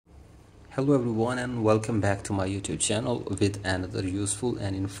Hello everyone and welcome back to my YouTube channel with another useful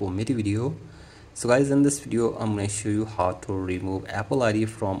and informative video. So guys, in this video I'm going to show you how to remove Apple ID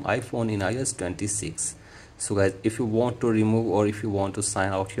from iPhone in iOS 26. So guys, if you want to remove or if you want to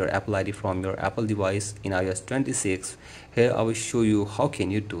sign out your Apple ID from your Apple device in iOS 26, here I will show you how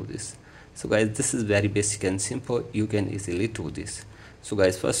can you do this. So guys, this is very basic and simple. You can easily do this. So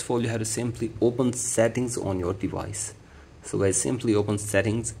guys, first of all you have to simply open settings on your device. So guys, simply open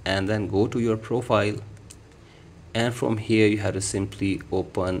settings and then go to your profile, and from here you have to simply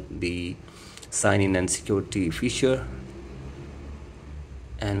open the sign in and security feature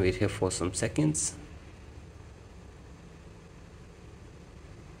and wait here for some seconds.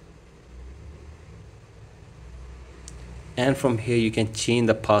 And from here you can change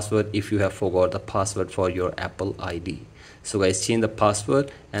the password if you have forgot the password for your Apple ID. So guys, change the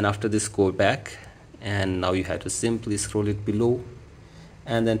password, and after this go back, and now you have to simply scroll it below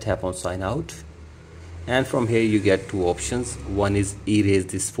and then tap on sign out. And from here you get two options. One is erase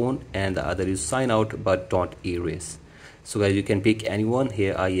this phone and the other is sign out but don't erase. So guys, you can pick any one.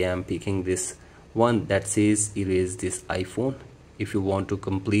 Here I am picking this one that says erase this iPhone. If you want to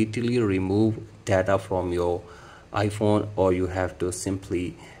completely remove data from your iPhone, or you have to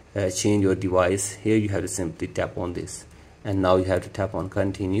simply change your device, here you have to simply tap on this, and now you have to tap on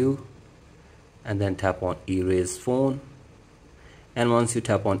continue and then tap on erase phone. And once you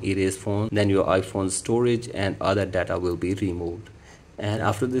tap on erase phone, then your iPhone storage and other data will be removed. And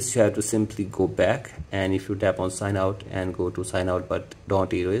after this you have to simply go back, and if you tap on sign out and go to sign out but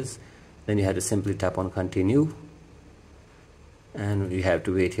don't erase, then you have to simply tap on continue, and you have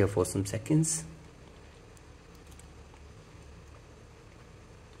to wait here for some seconds.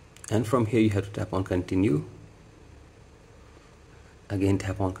 And from here you have to tap on continue, again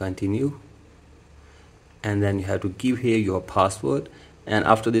tap on continue, and then you have to give here your password, and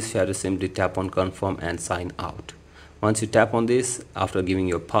after this you have to simply tap on confirm and sign out. Once you tap on this, after giving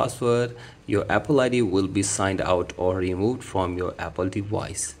your password, your Apple ID will be signed out or removed from your Apple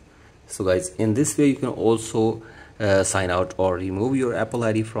device. So guys, in this way you can also sign out or remove your Apple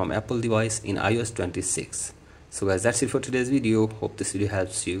ID from Apple device in iOS 26. So guys, that's it for today's video. Hope this video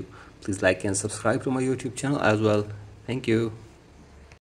helps you. Please like and subscribe to my YouTube channel as well. Thank you.